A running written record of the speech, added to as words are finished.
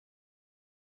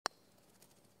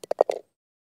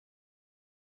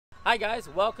Hi guys,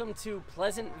 welcome to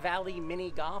Pleasant Valley Mini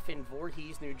Golf in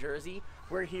Voorhees, New Jersey.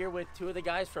 We're here with two of the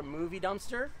guys from Movie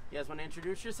Dumpster. You guys want to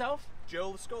introduce yourself?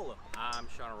 Joe Lascola. I'm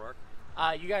Sean O'Rourke.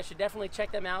 You guys should definitely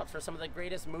check them out for some of the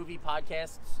greatest movie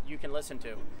podcasts you can listen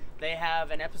to. They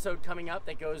have an episode coming up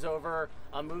that goes over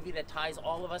a movie that ties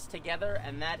all of us together,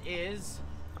 and that is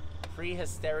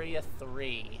Prehysteria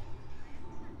 3.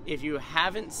 If you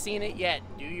haven't seen it yet,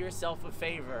 do yourself a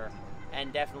favor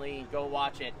and definitely go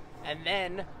watch it. And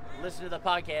then listen to the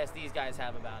podcast these guys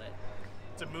have about it.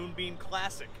 It's a Moonbeam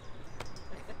classic.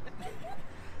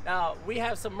 Now, we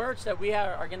have some merch that we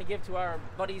are going to give to our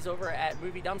buddies over at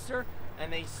Movie Dumpster,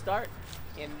 and they start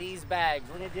in these bags.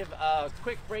 We're going to give a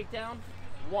quick breakdown.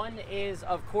 One is,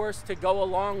 of course, to go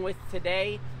along with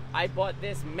today. I bought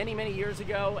this many, many years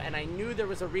ago, and I knew there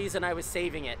was a reason I was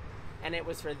saving it, and it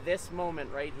was for this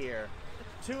moment right here.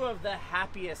 Two of the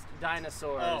happiest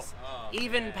dinosaurs,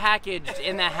 even packaged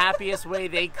in the happiest way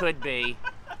they could be.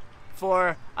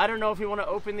 For, I don't know if you want to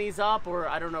open these up, or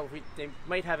I don't know if they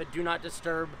might have a do not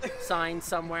disturb sign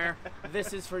somewhere.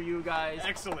 This is for you guys.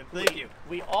 Excellent, thank you.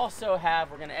 We also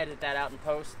have, we're going to edit that out in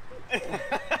post.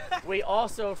 We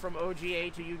also, from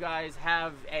OGA to you guys,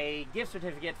 have a gift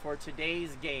certificate for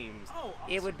today's games. Oh,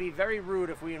 awesome. It would be very rude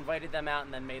if we invited them out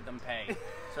and then made them pay.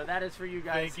 So that is for you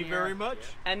guys. Thank you very much.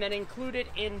 And then included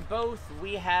in both,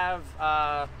 we have,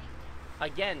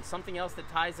 again, something else that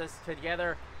ties us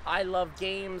together. I love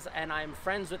games, and I'm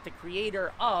friends with the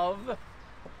creator of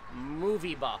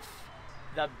Movie Buff,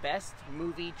 the best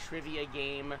movie trivia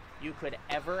game you could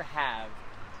ever have.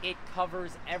 It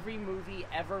covers every movie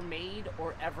ever made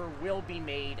or ever will be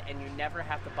made, and you never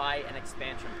have to buy an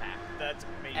expansion pack. That's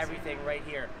amazing. Everything right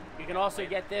here. You can also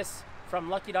get this from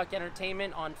Lucky Duck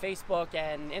Entertainment on Facebook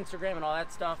and Instagram and all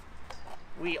that stuff.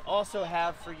 We also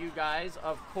have for you guys,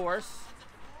 of course,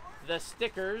 the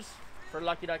stickers for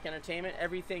Lucky Duck Entertainment.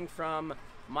 Everything from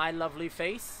my lovely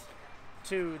face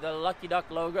to the Lucky Duck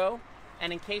logo.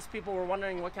 And in case people were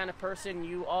wondering what kind of person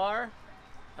you are,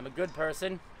 I'm a good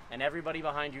person, and everybody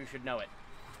behind you should know it.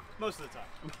 Most of the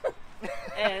time.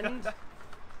 And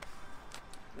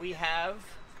we have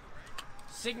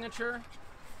signature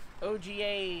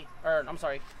OGA, or I'm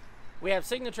sorry, we have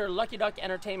signature Lucky Duck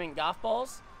Entertainment golf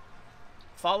balls,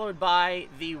 followed by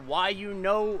the Why You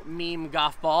Know meme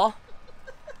golf ball,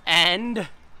 and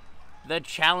the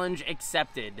challenge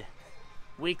accepted.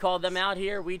 We called them out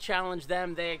here, we challenge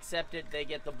them, they accept it, they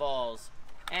get the balls.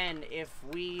 And if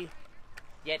we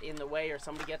get in the way or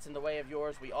somebody gets in the way of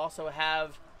yours, we also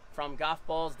have from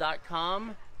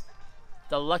golfballs.com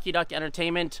the Lucky Duck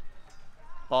Entertainment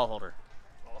ball holder.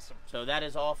 Awesome. So that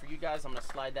is all for you guys. I'm going to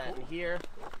slide that in here.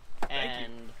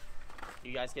 And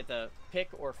you guys get to pick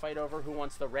or fight over who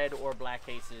wants the red or black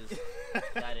cases.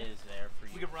 That is there for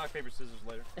you. We can rock, paper, scissors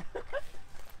later.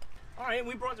 All right, and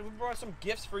we brought some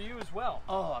gifts for you as well.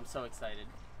 Oh, I'm so excited.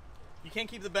 You can't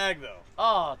keep the bag though.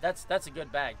 Oh, that's a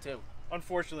good bag too.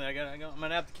 Unfortunately, I'm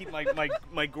gonna have to keep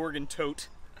my Gorgon tote.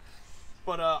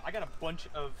 But I got a bunch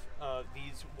of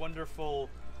these wonderful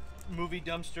Movie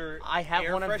Dumpster I have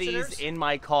air one of fresheners. these in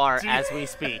my car as we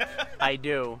speak. I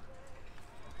do.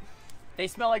 They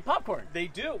smell like popcorn. They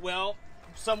do. Well,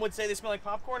 some would say they smell like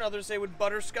popcorn. Others say with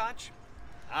butterscotch.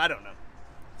 I don't know.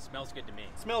 Smells good to me.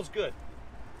 Smells good.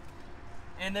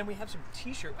 And then we have some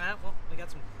T-shirt. Well, we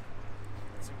got some.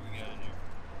 Let's see what we got in here.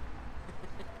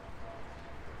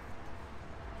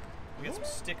 We got some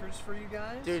stickers for you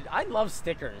guys. Dude, I love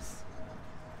stickers.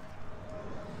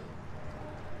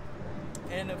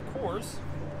 And of course,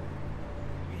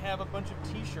 we have a bunch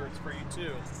of T-shirts for you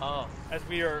too. Oh. As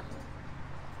we are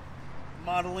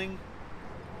modeling.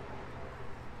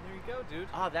 There you go, dude.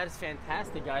 Oh, that is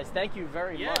fantastic, guys. Thank you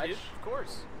very much. Yeah, dude, of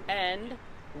course. And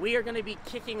we are going to be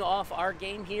kicking off our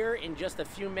game here in just a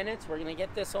few minutes. We're going to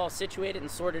get this all situated and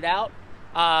sorted out.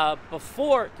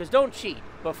 Because don't cheat.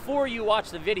 Before you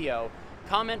watch the video,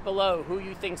 comment below who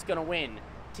you think's going to win.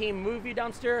 Team Movie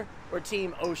Dumpster or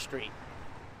Team O Street?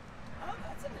 Oh,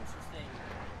 that's an interesting.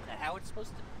 Is that how it's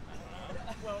supposed to?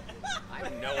 Well, I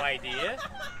have no idea.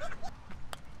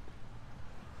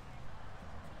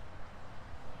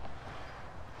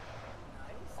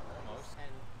 Almost.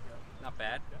 Not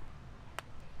bad.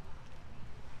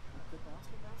 Good bounce,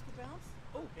 good bounce, good bounce.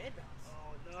 Oh, bad bounce.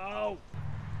 Oh no!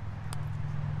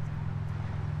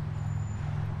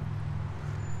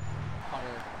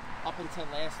 Putter up until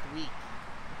last week.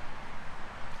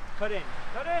 Cut in.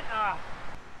 Cut in. Ah.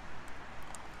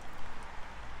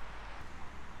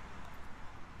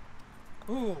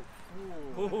 Ooh.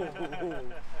 Ooh. Ooh.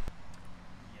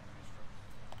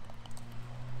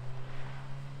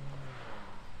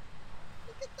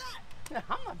 Look at that.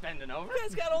 I'm not bending over. You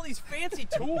guys got all these fancy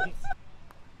tools.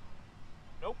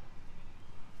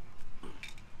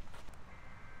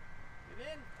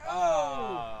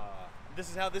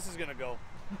 is how this is gonna go.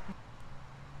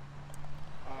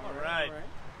 All right.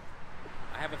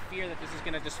 I have a fear that this is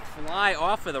going to just fly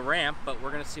off of the ramp, but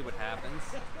we're going to see what happens.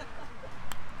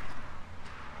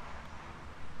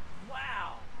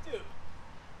 Wow, dude.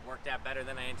 Worked out better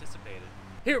than I anticipated.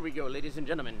 Here we go, ladies and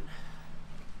gentlemen.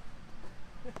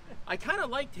 I kind of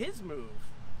liked his move.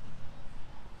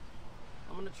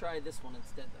 I'm gonna try this one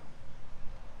instead, though.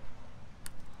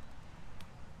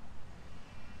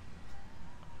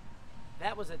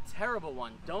 That was a terrible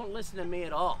one. Don't listen to me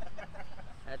at all.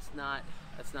 That's not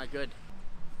good.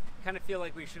 Kind of feel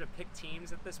like we should have picked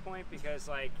teams at this point because,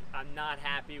 like, I'm not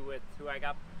happy with who I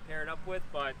got paired up with,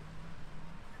 but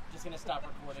Just gonna stop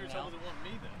recording Sure now. someone want me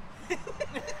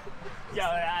then.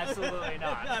 yeah, absolutely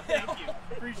not. Thank you.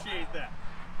 Appreciate that.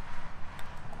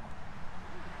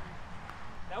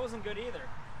 That wasn't good either,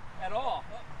 at all.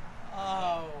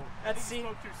 Oh, I think you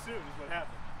spoke too soon is what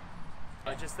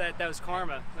happened. Just that was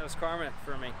karma. That was karma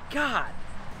for me. God.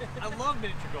 I love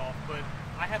miniature golf, but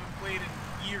I haven't played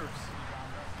in years.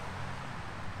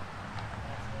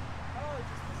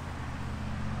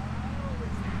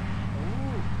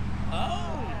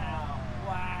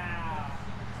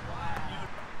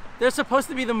 They're supposed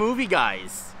to be the movie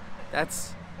guys.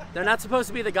 They're not supposed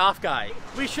to be the golf guy.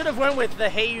 We should have went with the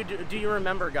Hey You Do You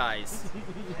Remember guys.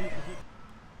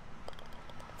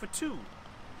 For two.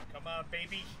 Come on,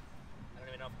 baby. I don't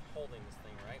even know if I'm holding this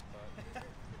thing right, but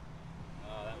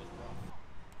oh, that was rough.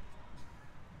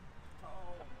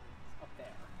 Oh, up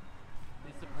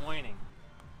there. Disappointing.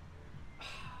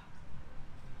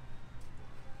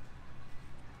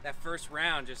 That first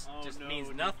round just no, means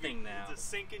dude, nothing now. It's a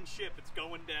sinking ship. It's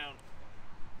going down.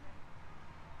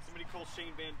 Somebody call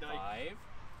Shane Van Dyke.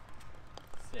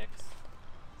 5, 6,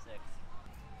 6.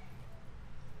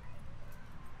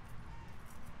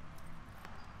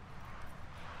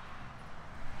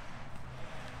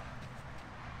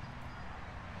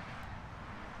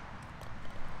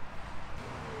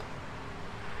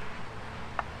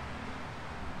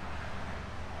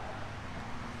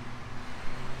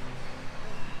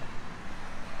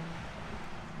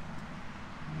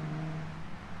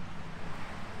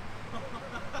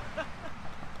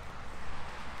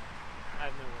 I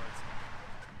have no words.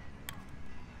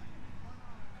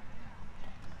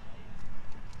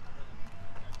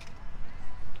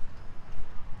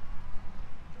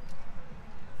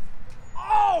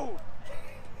 Oh!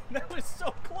 That was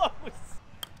so close.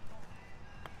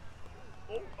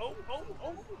 Oh.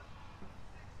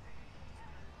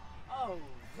 Oh,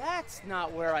 that's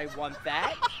not where I want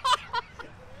that.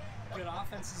 Good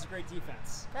offense is great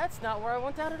defense. That's not where I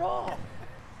want that at all.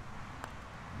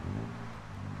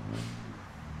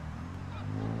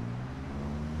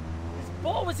 This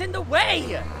ball was in the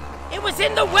way. It was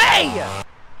in the way.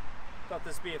 Thought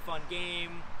this would be a fun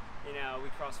game. You know, we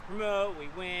cross promote, we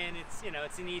win. It's, you know,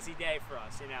 it's an easy day for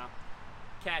us. You know,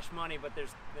 cash money, but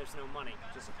there's no money,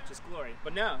 just glory.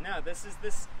 But no, this.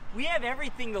 We have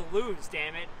everything to lose.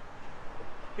 Damn it.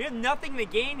 We have nothing to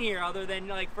gain here other than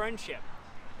like friendship.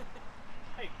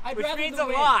 Hey, Which means a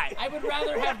lot. I would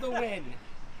rather have the win.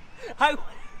 I,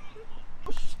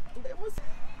 It was.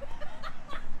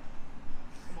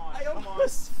 come on, I come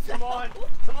almost on, come on, fell.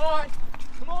 come on,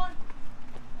 come on.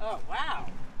 oh wow,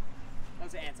 that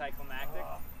was anticlimactic.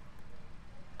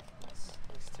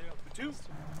 Nice two. For two.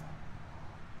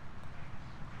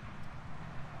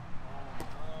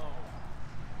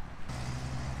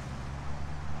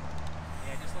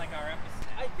 Yeah, just like our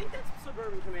episode. I think that's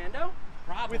Suburban Commando.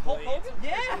 Probably. With Hulk Hogan?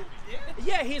 Yeah.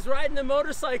 Yeah, he's riding the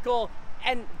motorcycle,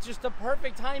 and just the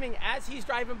perfect timing as he's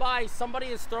driving by, somebody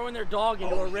is throwing their dog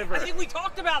into a river. I think we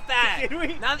talked about that. Did we?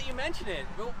 Now that you mention it,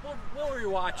 we'll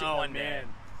rewatch it Oh, one day. man.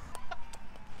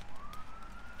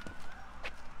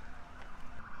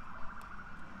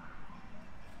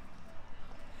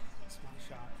 That's my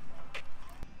shot.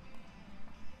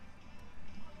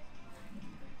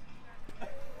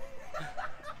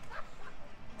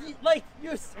 Like,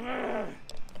 you.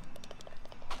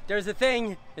 There's a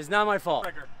thing. It's not my fault.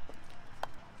 Breaker.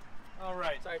 All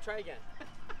right. Sorry, try again. Alright,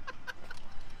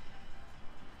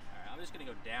 I'm just gonna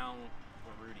go down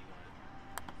where Rudy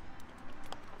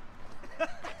went.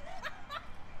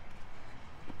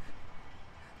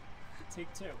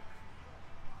 Take 2.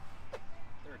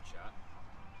 Third shot.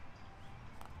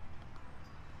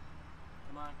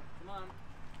 Come on, come on.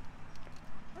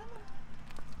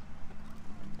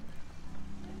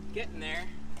 Getting there.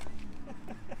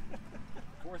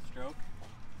 Fourth stroke.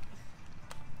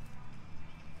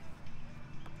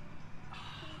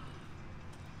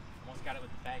 Almost got it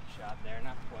with the bag shot there,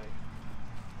 not quite.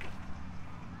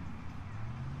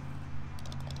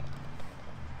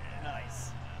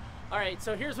 Nice. All right,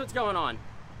 so here's what's going on.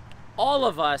 All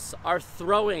of us are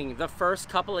throwing the first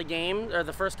couple of games, or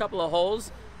the first couple of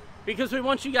holes, because we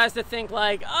want you guys to think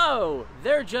like, oh,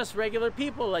 they're just regular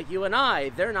people like you and I.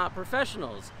 They're not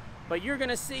professionals. But you're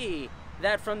gonna see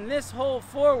that from this hole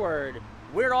forward,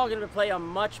 we're all gonna play a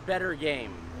much better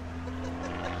game.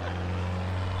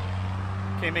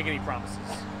 Can't make any promises.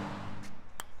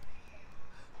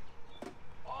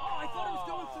 Oh, I thought it was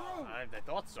going through. I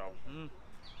thought so.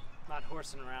 Not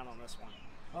horsing around on this one.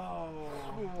 Oh,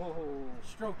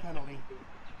 stroke penalty.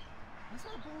 That's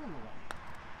not a ball in the way.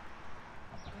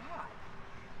 God.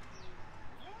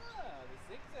 The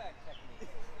zigzag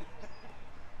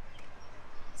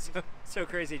technique. So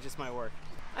crazy, it just might work.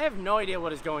 I have no idea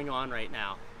what is going on right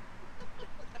now.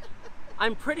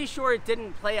 I'm pretty sure it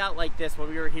didn't play out like this when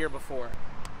we were here before.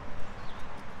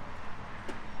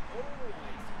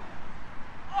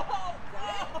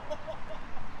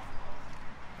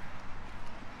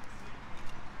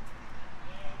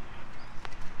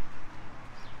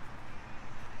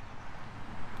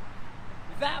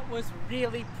 That was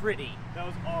really pretty. That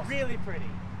was awesome. Really pretty.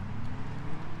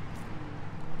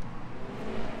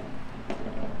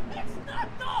 It's not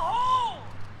the hole!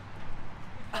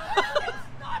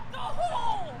 It's not the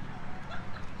hole!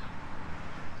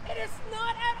 It is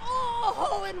not at all a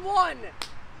hole in one!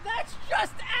 That's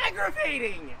just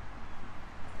aggravating!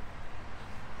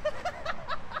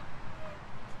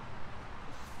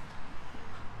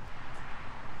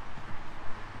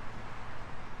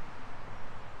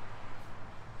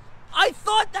 I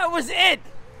thought that was it!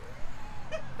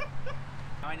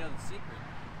 Now I know the secret.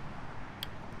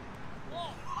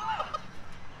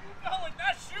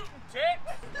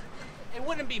 It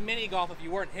wouldn't be mini golf if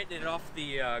you weren't hitting it off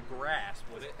the grass,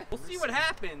 would it? We'll see what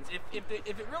happens. If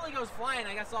it really goes flying,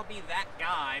 I guess I'll be that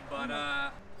guy. But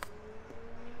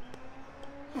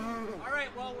all right,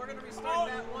 well we're gonna restart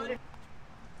that one. Okay.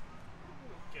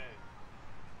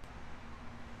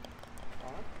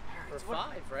 For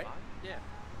five, right? Yeah.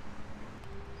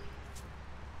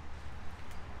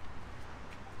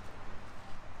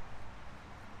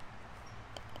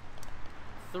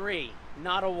 Three,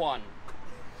 not a one.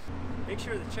 Make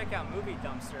sure to check out Movie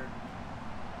Dumpster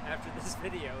after this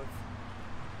video if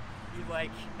you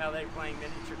like how they're playing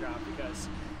miniature golf, because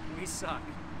we suck.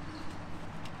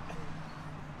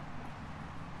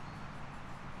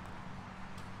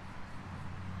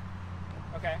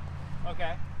 Okay,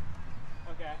 okay,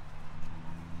 okay,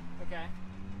 okay.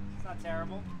 It's not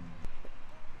terrible.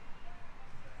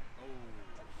 Oh.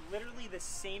 Literally the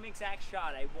same exact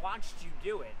shot. I watched you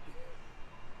do it,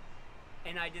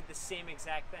 and I did the same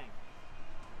exact thing.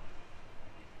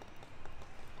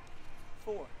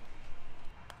 4.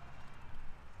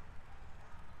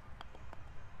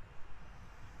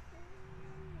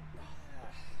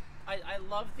 I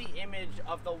love the image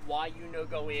of the why you no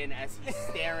go in as he's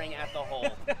staring at the hole.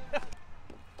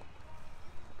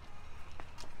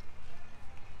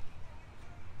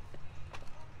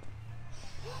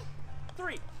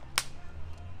 3.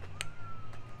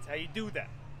 That's how you do that.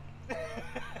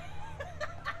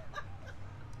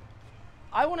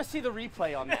 I want to see the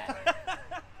replay on that.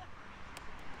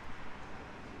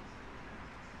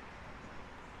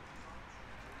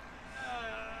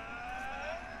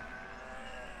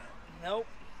 Nope,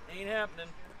 ain't happening.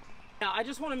 Now, I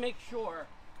just want to make sure.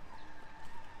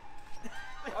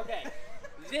 Okay,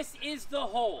 this is the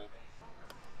hole.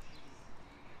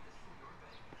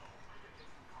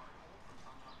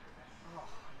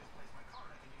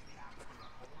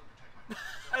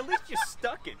 At least you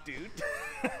stuck it, dude.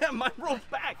 Mine rolled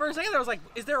back. For a second, I was like,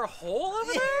 "Is there a hole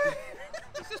over there?"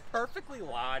 It's just perfectly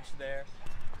lodged there.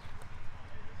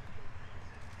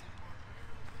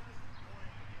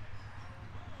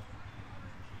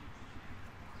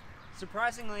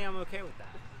 Surprisingly, I'm okay with that.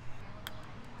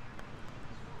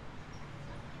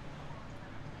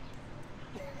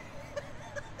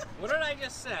 What did I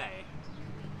just say?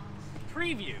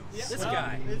 Preview. Yeah, This well,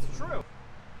 guy. It's true.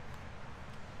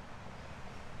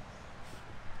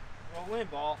 Roll in,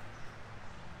 ball.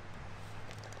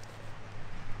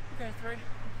 Okay, 3.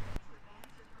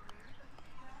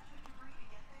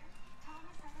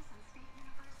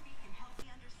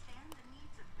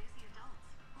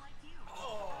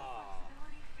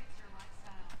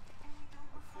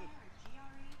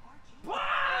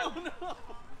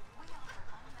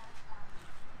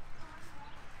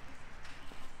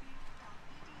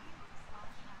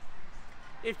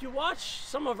 If you watch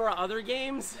some of our other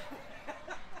games,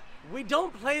 we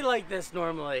don't play like this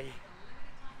normally.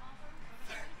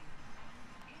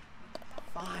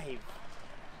 5.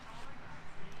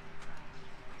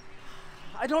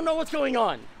 I don't know what's going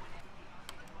on.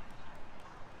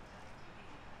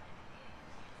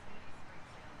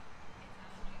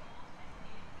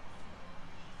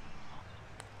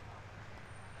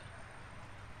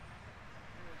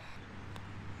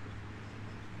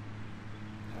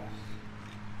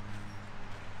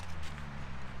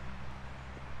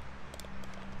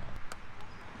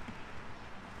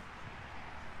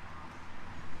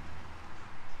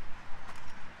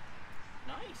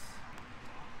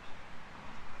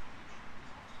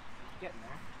 getting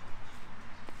there.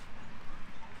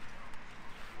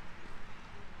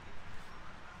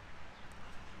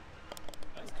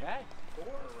 Okay. 4,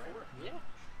 right? Yeah.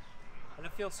 I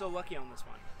don't feel so lucky on this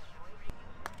one.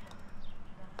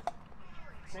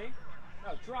 See?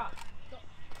 No, drop.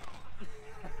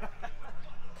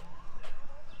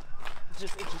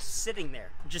 It's just sitting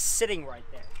there. Just sitting right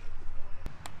there.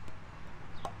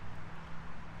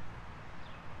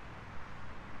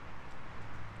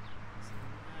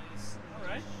 All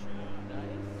right.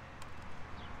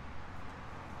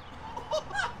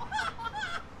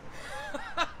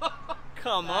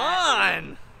 Come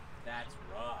on! That's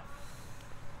rough.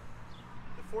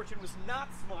 The fortune was not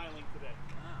smiling today.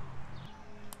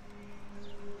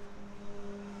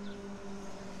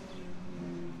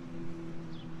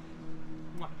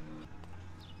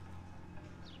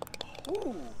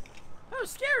 Ooh, that was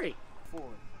scary. 4.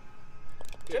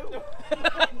 2.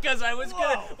 Because I was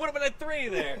gonna. Whoa. What about a 3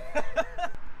 there? You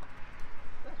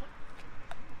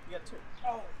got 2.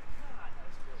 Oh, God, that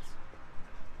was close.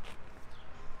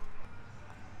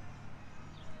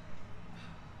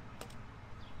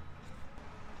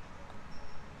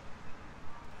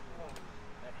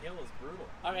 That hill is brutal.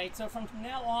 All right, so from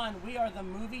now on, we are the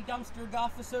Movie Dumpster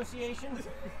Golf Association.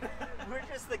 We're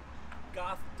just the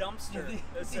Goth Dumpster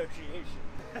Association.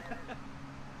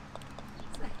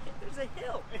 There's a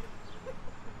hill.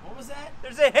 What was that?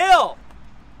 There's a hill.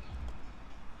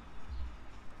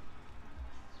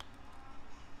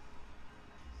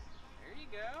 There you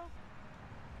go.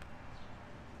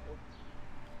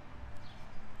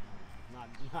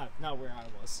 Not where I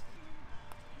was.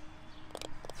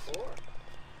 4.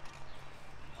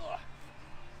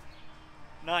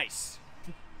 Nice.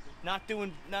 Not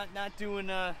doing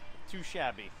too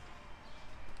shabby.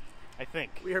 I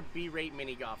think. We are B-rate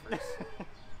mini golfers.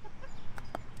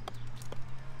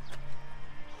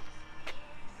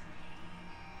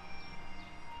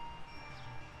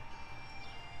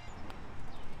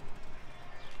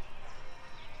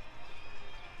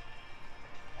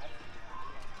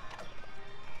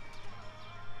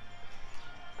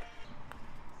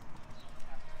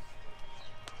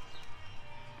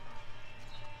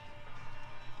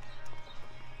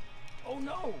 Oh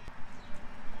no!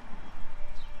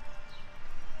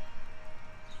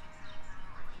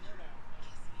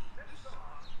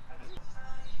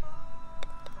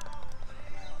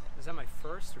 Is that my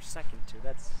first or second two?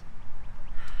 That's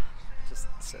just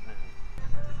sitting there.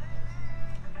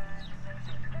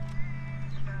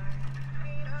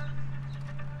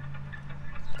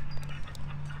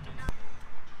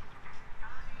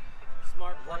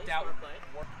 Smart play, Worked out. smart play.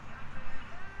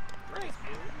 Great.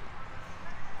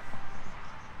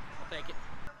 I'll take it.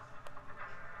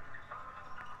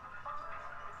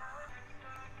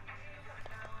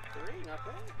 Three, not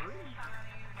bad.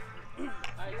 All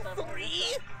right, so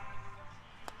 3?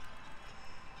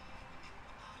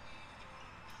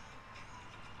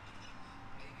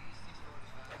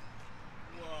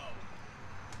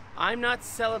 I'm not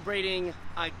celebrating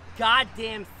a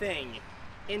goddamn thing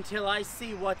until I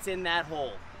see what's in that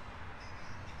hole.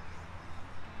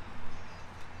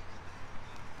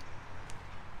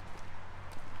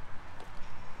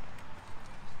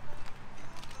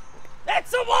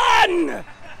 It's a 1!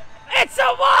 It's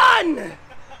a 1!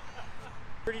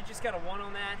 Pretty just got a 1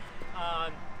 on that.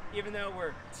 Even though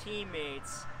we're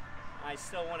teammates, I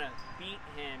still want to beat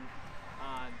him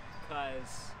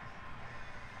because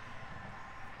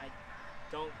I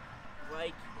don't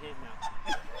like him now.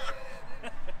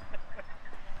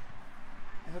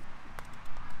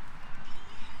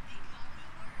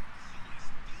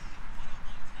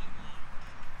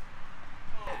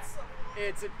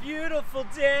 It's a beautiful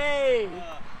day.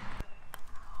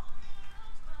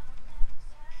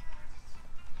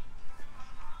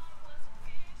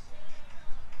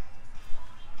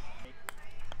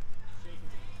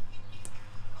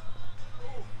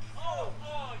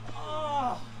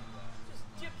 Just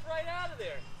dipped right out of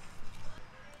there.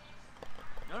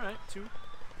 All right, 2.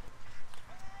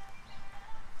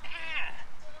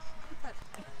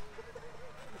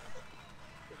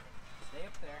 Stay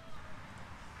up there.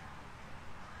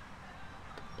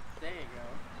 There you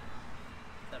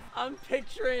go. I'm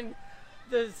picturing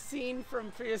the scene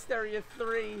from Prehysteria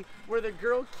 3 where the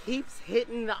girl keeps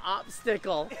hitting the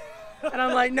obstacle. And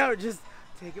I'm like, no, just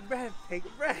take a breath, take a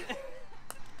breath.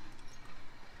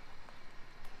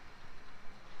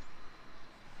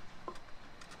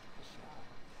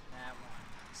 That one.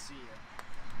 See ya.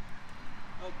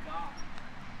 Oh God.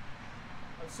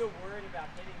 I'm so worried about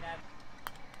hitting that.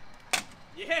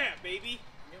 Yeah, baby.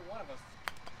 Near one of us.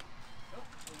 Nope,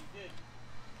 well, you did.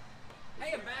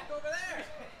 Hey, I'm back over there.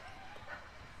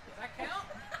 Does that count?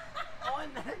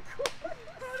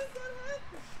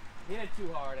 Hit it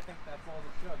too hard. I think that's all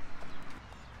it took.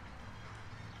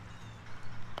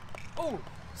 Oh,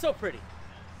 so pretty.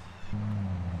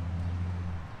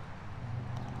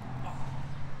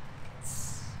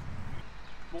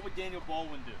 What would Daniel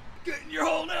Baldwin do? Get in your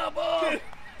hole now, Bob!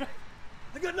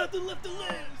 I got nothing left to lose!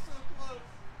 So close.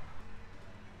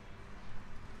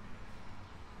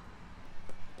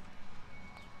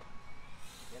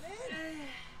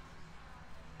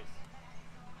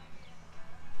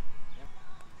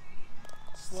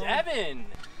 Seven.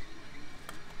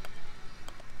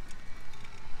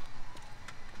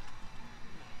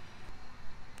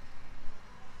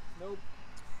 Nope.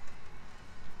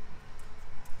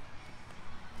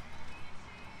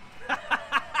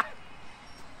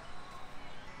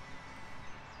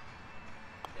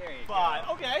 There you Five.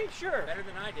 go. Okay, sure. Better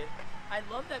than I did. I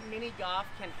love that mini golf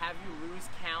can have you lose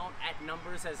count at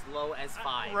numbers as low as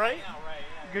 5. Right? Yeah, right.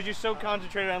 Yeah. Because you're so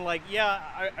concentrated on like,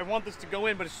 yeah, I want this to go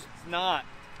in, but it's not.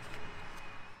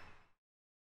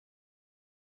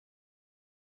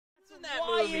 In that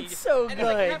Why movie. it's so And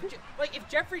good. like if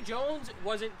Jeffrey Jones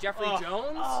wasn't Jeffrey Oh.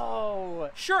 Jones, Oh.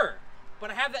 sure. But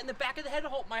I have that in the back of the head,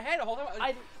 my head, a whole time.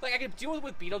 I- I could deal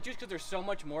with Beetlejuice because there's so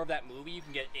much more of that movie you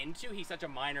can get into. He's such a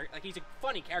minor, like he's a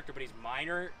funny character, but he's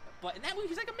minor. But in that movie,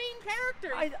 he's like a main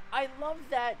character. I love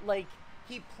that, like,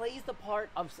 he plays the part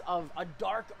of a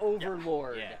dark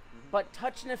overlord, Yeah. but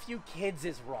touching a few kids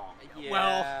is wrong. Yeah,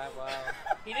 Well,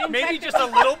 he didn't maybe technically- just a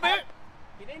little bit.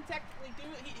 He didn't technically do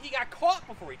it. He got caught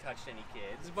before he touched any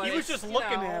kids. But He was it's, just you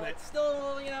looking know, at it. It's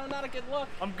still, not a good look.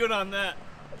 I'm good on that.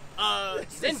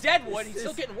 He's in Deadwood. He's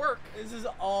still getting work. This is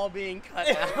all being cut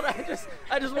out.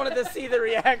 I just wanted to see the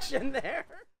reaction there.